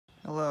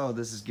Hello,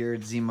 this is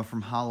Garrett Zima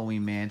from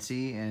Halloween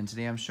Mancy, and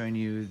today I'm showing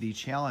you the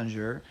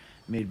Challenger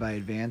made by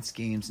Advanced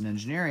Games and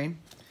Engineering.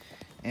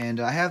 And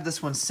I have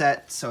this one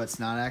set so it's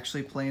not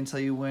actually play until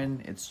you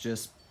win, it's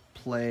just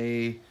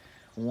play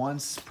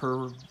once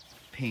per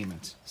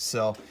payment.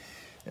 So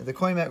the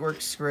coin mat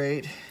works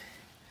great.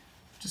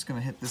 Just gonna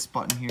hit this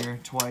button here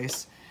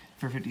twice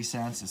for 50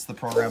 cents. It's the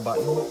program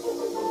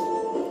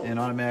button. And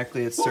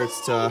automatically it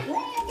starts to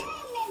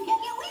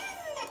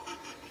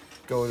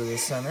go to the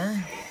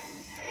center.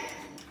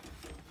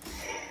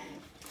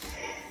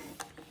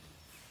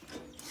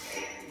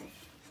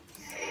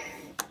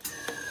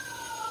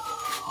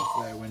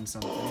 Hopefully I win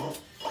something.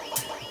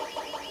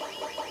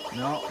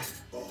 No.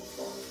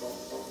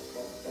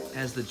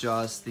 Has the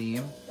Jaws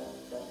theme.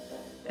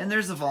 And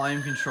there's the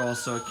volume control,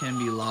 so it can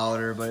be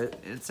louder, but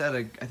it's at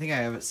I think I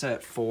have it set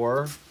at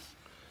 4.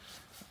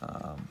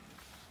 I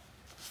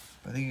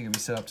think it can be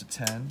set up to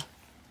 10.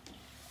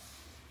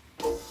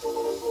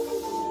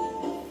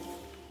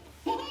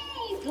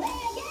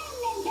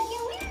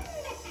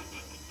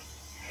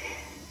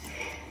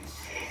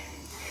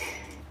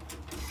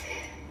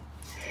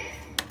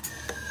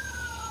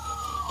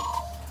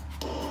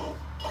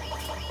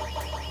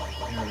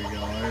 There we go,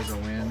 there's a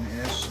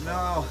win-ish.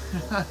 No!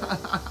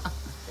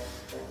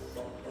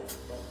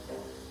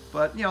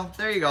 But, you know,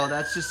 there you go.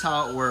 That's just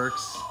how it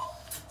works.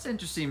 It's an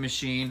interesting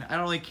machine. I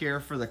don't really care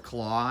for the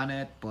claw on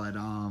it, but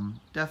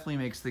definitely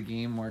makes the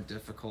game more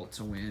difficult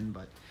to win.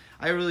 But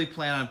I really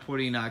plan on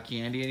putting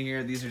candy in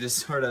here. These are just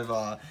sort of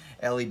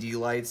LED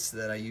lights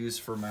that I use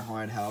for my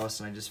haunted house,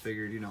 and I just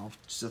figured, you know,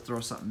 just to throw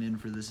something in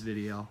for this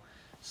video.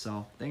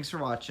 So, thanks for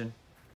watching.